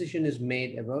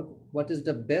made about what is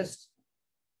the best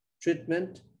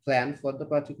treatment plan for the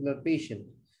particular patient.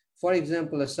 For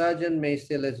example, a surgeon may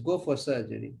say, let's go for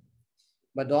surgery.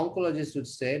 But the oncologist would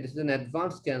say, this is an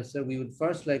advanced cancer. We would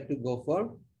first like to go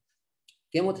for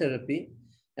chemotherapy.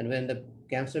 And when the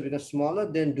cancer becomes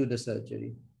smaller, then do the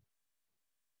surgery.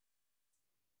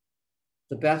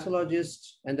 The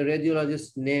pathologist and the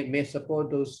radiologist may support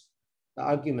those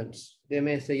arguments. They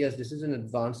may say, yes, this is an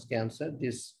advanced cancer.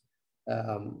 This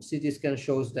CT scan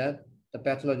shows that The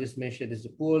pathologist mentioned it's a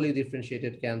poorly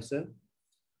differentiated cancer.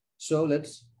 So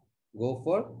let's go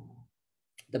for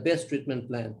the best treatment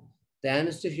plan. The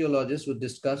anesthesiologist would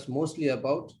discuss mostly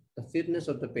about the fitness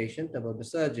of the patient, about the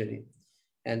surgery.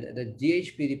 And the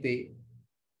GHPD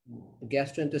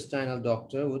gastrointestinal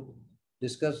doctor would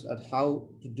discuss how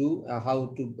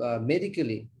to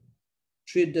medically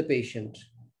treat the patient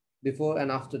before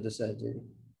and after the surgery.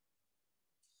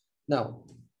 Now,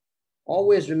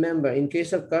 always remember, in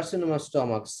case of carcinoma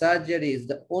stomach, surgery is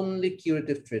the only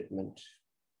curative treatment.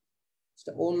 It's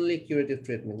the only curative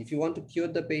treatment. If you want to cure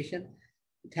the patient,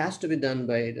 it has to be done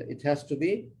by, it has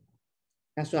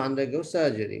to undergo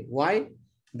surgery. Why?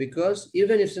 Because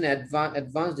even if it's an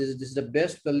advanced disease, this is the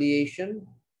best palliation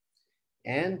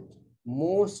and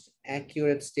most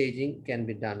accurate staging can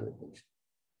be done with it.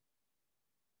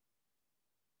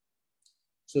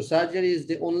 So surgery is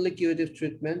the only curative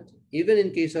treatment. Even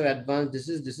in case of advanced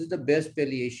disease, this is the best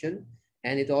palliation,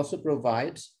 and it also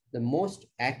provides the most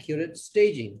accurate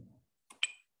staging.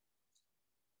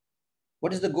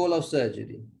 What is the goal of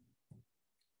surgery?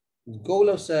 The goal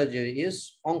of surgery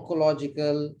is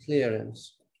oncological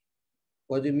clearance.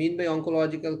 What do you mean by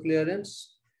oncological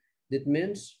clearance? That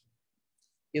means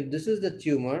if this is the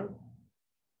tumor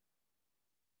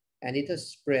and it has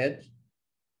spread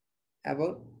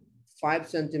about 5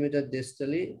 centimeters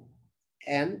distally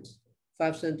and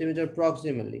 5 centimeters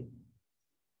proximally,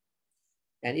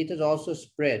 and it has also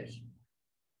spread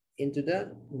into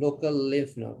the local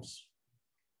lymph nodes.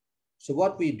 So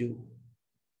what we do,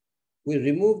 we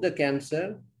remove the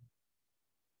cancer,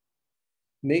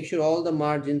 make sure all the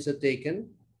margins are taken,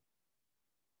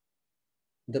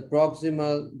 the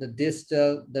proximal, the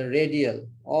distal, the radial,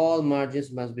 all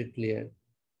margins must be cleared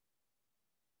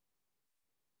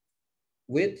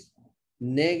with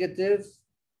negative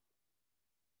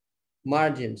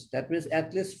margins. That means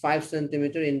at least 5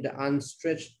 centimeters in the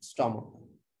unstretched stomach,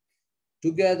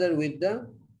 together with the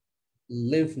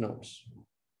lymph nodes.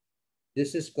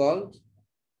 This is called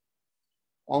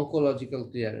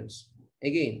oncological clearance.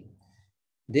 Again,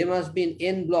 they must be in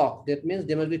en bloc. That means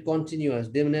they must be continuous.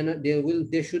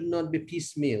 They should not be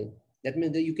piecemeal. That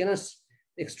means that you cannot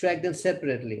extract them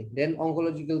separately. Then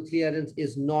oncological clearance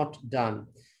is not done.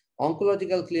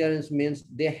 Oncological clearance means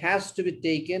they has to be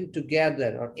taken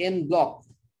together or en bloc.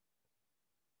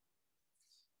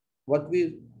 What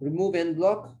we remove en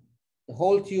bloc? The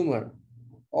whole tumor,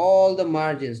 all the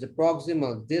margins, the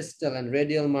proximal, distal, and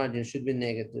radial margins should be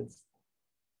negative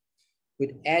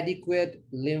with adequate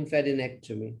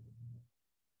lymphadenectomy.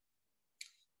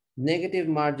 Negative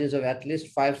margins of at least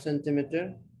 5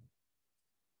 centimeters.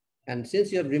 And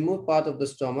since you have removed part of the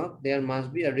stomach, there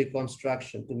must be a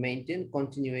reconstruction to maintain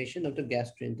continuation of the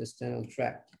gastrointestinal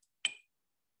tract.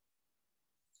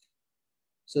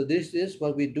 So this is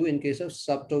what we do in case of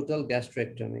subtotal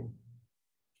gastrectomy.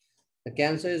 The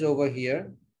cancer is over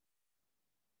here.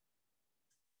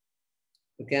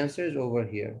 The cancer is over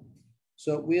here.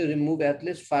 So we remove at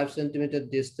least 5 centimeters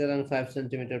distal and 5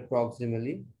 centimeters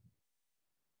proximally,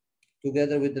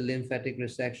 together with the lymphatic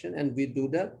resection, and we do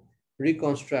the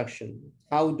reconstruction.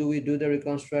 How do we do the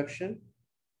reconstruction?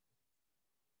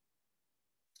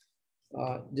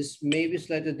 This may be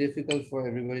slightly difficult for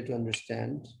everybody to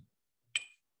understand.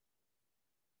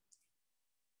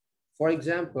 For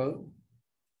example,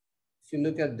 if you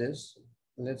look at this,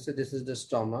 let's say this is the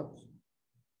stomach,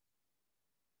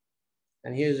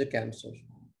 and here's the cancer.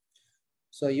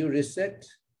 So you resect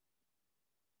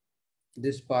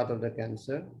this part of the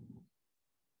cancer.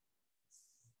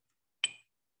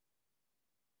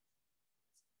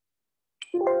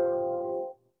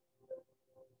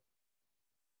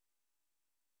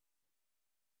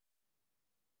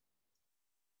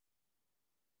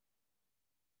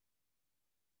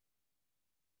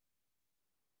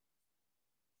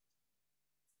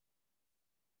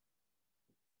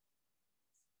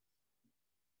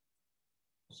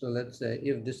 So let's say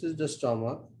if this is the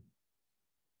stomach,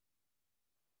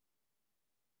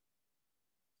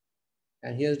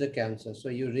 and here's the cancer. So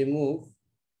you remove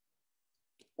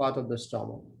part of the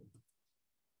stomach.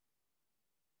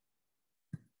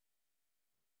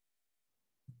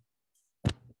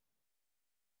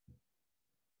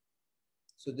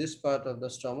 So this part of the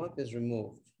stomach is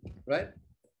removed, right?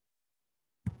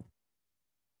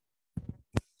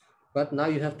 But now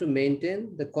you have to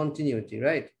maintain the continuity,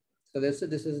 right? So let's say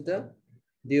this is the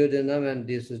duodenum and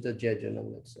this is the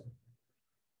jejunum, let's say.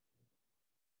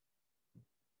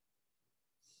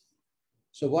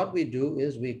 So what we do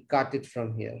is we cut it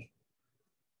from here,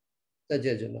 the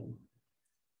jejunum.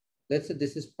 Let's say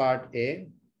this is part A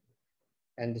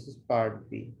and this is part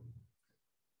B.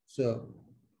 So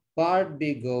part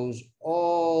B goes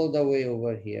all all the way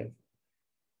over here.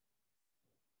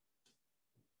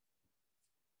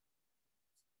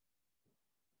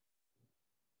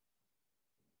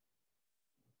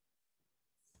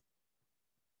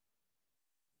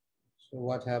 So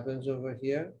what happens over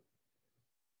here?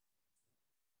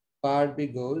 Part B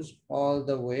goes all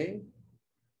the way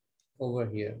over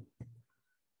here.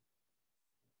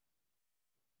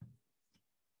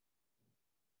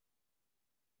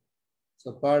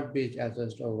 So part B is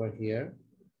attached over here.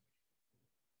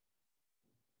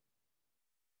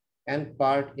 And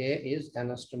part A is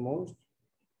anastomosed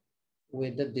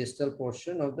with the distal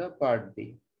portion of the part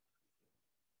B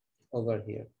over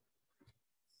here.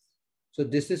 So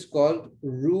this is called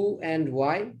Roux and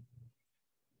Y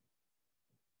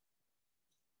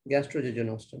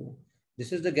gastrojejunostomy.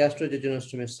 This is the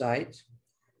gastrojejunostomy site,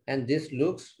 and this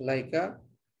looks like a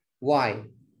Y.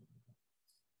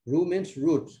 Roux means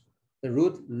root. The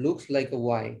root looks like a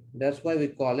Y. That's why we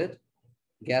call it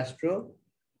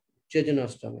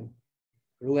gastrojejunostomy.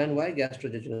 Roux and Y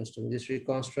gastrojejunostomy. This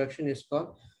reconstruction is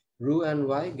called Roux and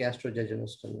Y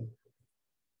gastrojejunostomy.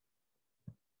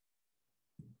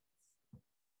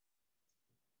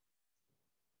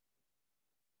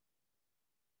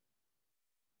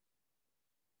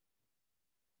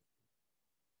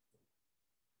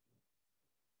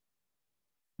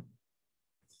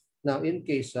 Now, in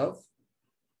case of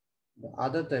the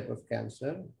other type of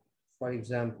cancer, for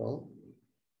example,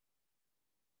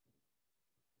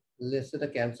 let's say the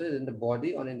cancer is in the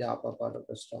body or in the upper part of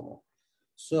the stomach.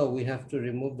 So we have to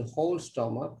remove the whole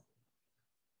stomach.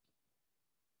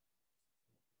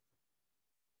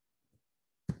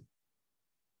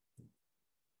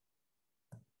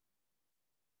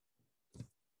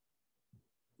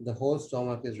 The whole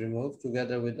stomach is removed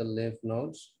together with the lymph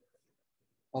nodes.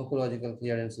 Oncological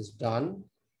clearance is done.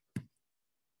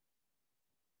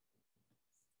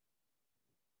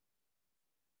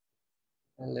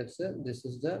 And let's say this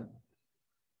is the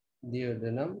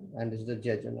duodenum and this is the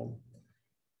jejunum.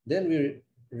 Then we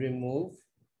remove,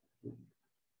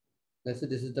 let's say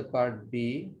this is the part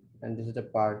B and this is the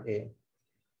part A.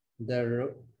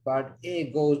 The part A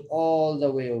goes all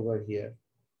the way over here.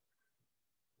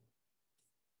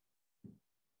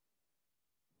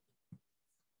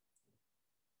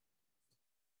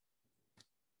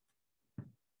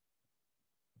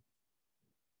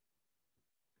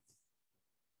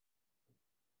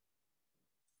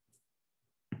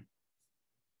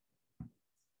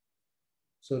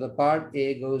 So the part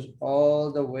A goes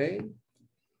all the way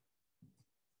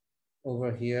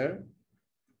over here,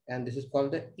 and this is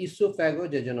called the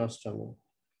esophagojejunostomy.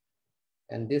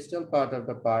 And distal part of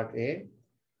the part A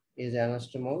is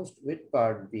anastomosed with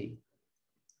part B.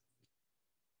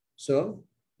 So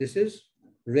this is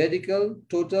radical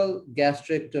total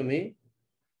gastrectomy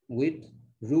with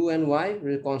Roux and Y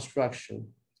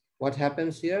reconstruction. What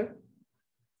happens here?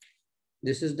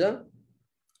 This is the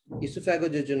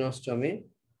esophagojejunostomy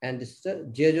and this is the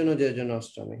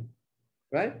jejunojejunostomy,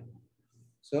 right?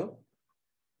 So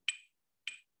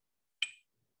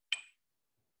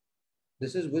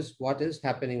this is what is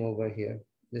happening over here.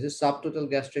 This is subtotal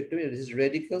gastrectomy. This is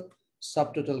radical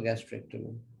subtotal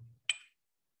gastrectomy.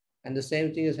 And the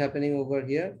same thing is happening over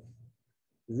here.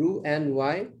 Roux and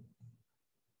Y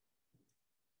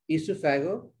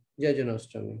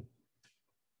esophagojejunostomy.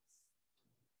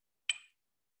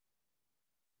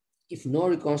 If no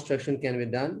reconstruction can be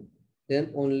done,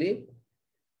 then only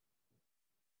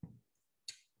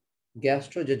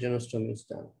gastrojejunostomy is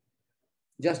done.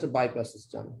 Just a bypass is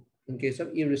done in case of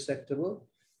irresectable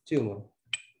tumor.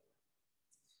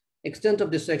 Extent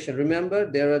of dissection. Remember,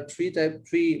 there are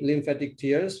three lymphatic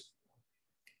tiers,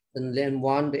 the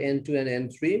N1, the N2,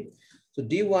 and N3. So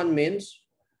D1 means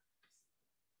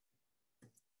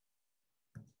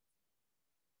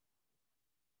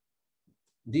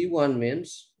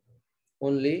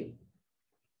only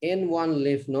N1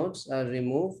 lymph nodes are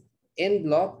removed en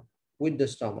bloc with the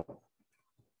stomach.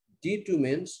 D2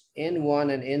 means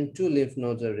N1 and N2 lymph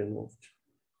nodes are removed.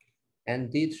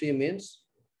 And D3 means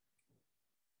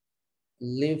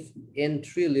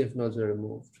N3 lymph nodes are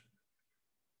removed.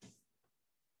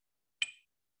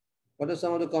 What are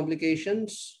some of the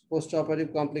complications?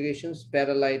 Postoperative complications,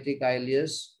 paralytic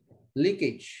ileus,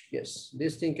 leakage. Yes,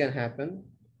 this thing can happen.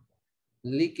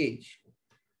 Leakage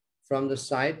from the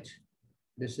site.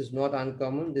 This is not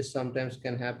uncommon. This sometimes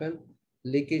can happen.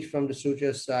 Leakage from the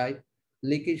suture site,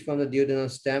 leakage from the duodenal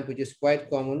stamp, which is quite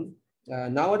common.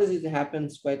 Nowadays, it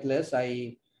happens quite less.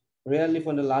 I rarely,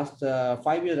 for the last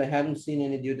 5 years, I haven't seen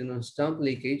any duodenal stump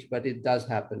leakage, but it does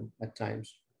happen at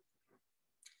times.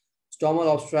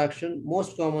 Stomal obstruction,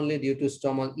 most commonly due to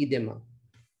stomal edema.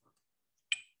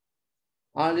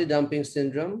 Early dumping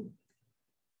syndrome.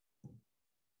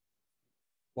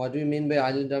 What do you mean by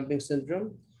early dumping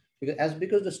syndrome?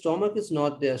 Because the stomach is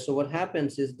not there, so what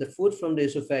happens is the food from the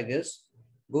esophagus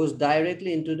goes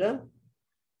directly into the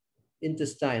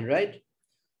intestine, right?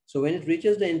 So when it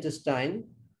reaches the intestine,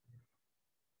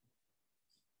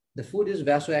 the food is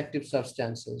vasoactive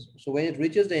substances. So when it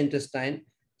reaches the intestine,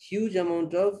 huge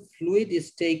amount of fluid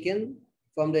is taken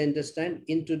from the intestine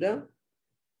into the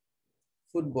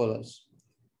food bolus.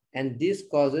 And this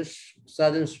causes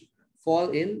sudden fall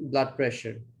in blood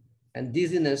pressure and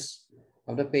dizziness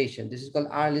of the patient. This is called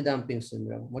early dumping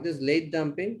syndrome. What is late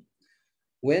dumping?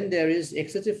 When there is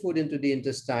excessive food into the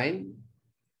intestine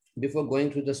before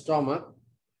going through the stomach,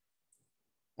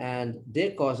 and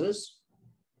they causes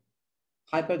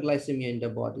hyperglycemia in the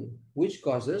body, which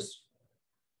causes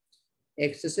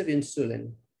excessive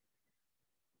insulin.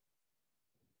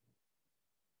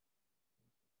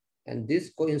 And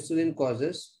this insulin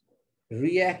causes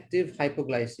reactive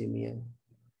hypoglycemia.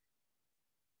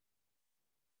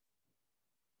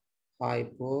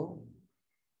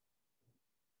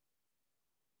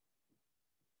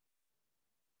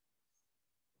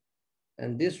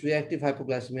 And this reactive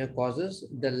hypoglycemia causes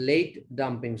the late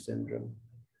dumping syndrome.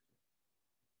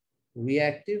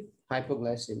 Reactive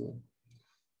hypoglycemia.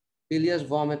 Bilious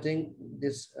vomiting,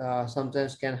 this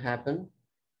sometimes can happen.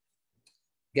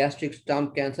 Gastric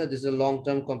stump cancer, this is a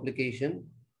long-term complication.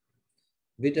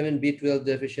 Vitamin B12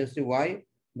 deficiency, why?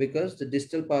 Because the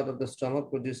distal part of the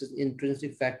stomach produces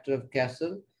intrinsic factor of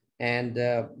Castle, and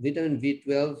vitamin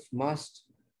B12 must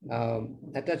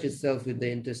attach itself with the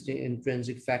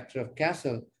intrinsic factor of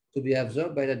Castle to be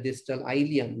absorbed by the distal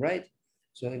ileum, right?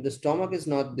 So if the stomach is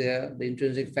not there, the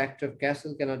intrinsic factor of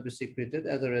Castle cannot be secreted.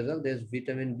 As a result, there's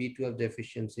vitamin B12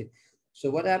 deficiency. So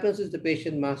what happens is the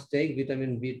patient must take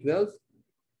vitamin B12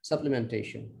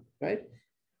 supplementation, right?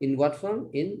 In what form?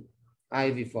 In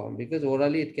IV form, because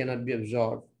orally it cannot be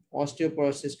absorbed.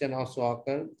 Osteoporosis can also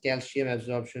occur. Calcium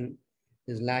absorption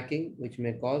is lacking, which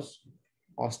may cause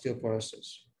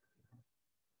osteoporosis.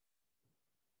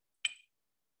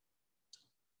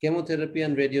 Chemotherapy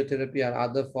and radiotherapy are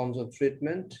other forms of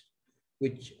treatment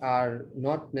which are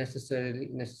not necessary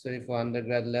for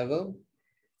undergrad level.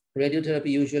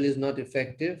 Radiotherapy usually is not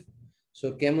effective.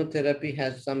 So chemotherapy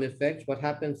has some effects. What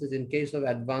happens is in case of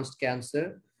advanced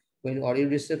cancer, or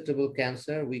irresectable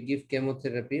cancer, we give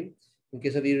chemotherapy. In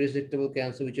case of irresectable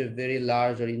cancer, which are very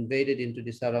large or invaded into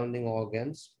the surrounding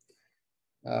organs,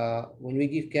 when we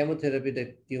give chemotherapy,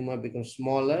 the tumor becomes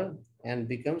smaller and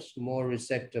becomes more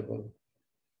resectable.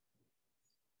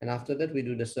 And after that, we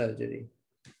do the surgery.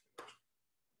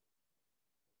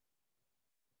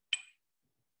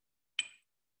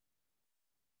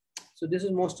 So this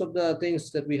is most of the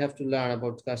things that we have to learn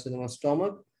about carcinoma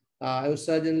stomach. I would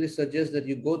certainly suggest that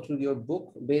you go through your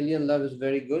book. Bailey and Love is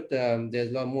very good. There's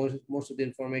a lot more, most of the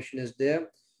information is there.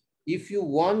 If you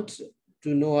want to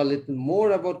know a little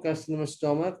more about carcinoma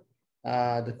stomach,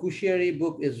 the Kusheri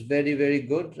book is very, very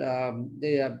good.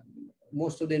 They have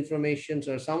most of the information,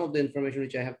 or some of the information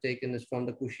which I have taken is from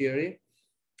the Kusheri.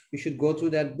 You should go through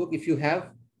that book. If you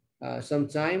have some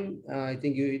time, I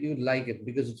think you'd like it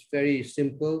because it's very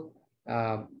simple.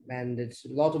 And it's a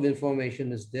lot of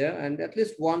information is there, and at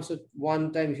least one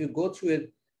time if you go through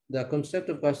it, the concept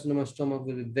of carcinoma stomach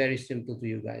will be very simple to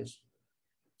you guys.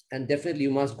 And definitely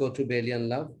you must go through Bailey and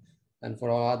Love, and for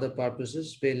all other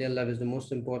purposes, Bailey and Love is the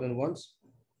most important ones,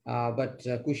 but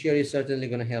Kusheri is certainly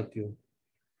going to help you.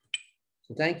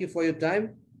 So thank you for your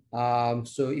time.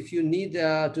 So if you need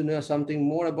to know something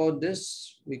more about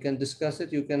this, we can discuss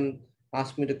it. You can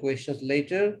ask me the questions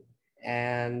later.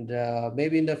 And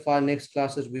maybe in the far next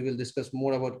classes, we will discuss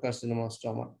more about carcinoma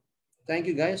stomach. Thank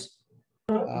you, guys.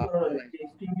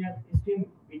 Steam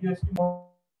video stream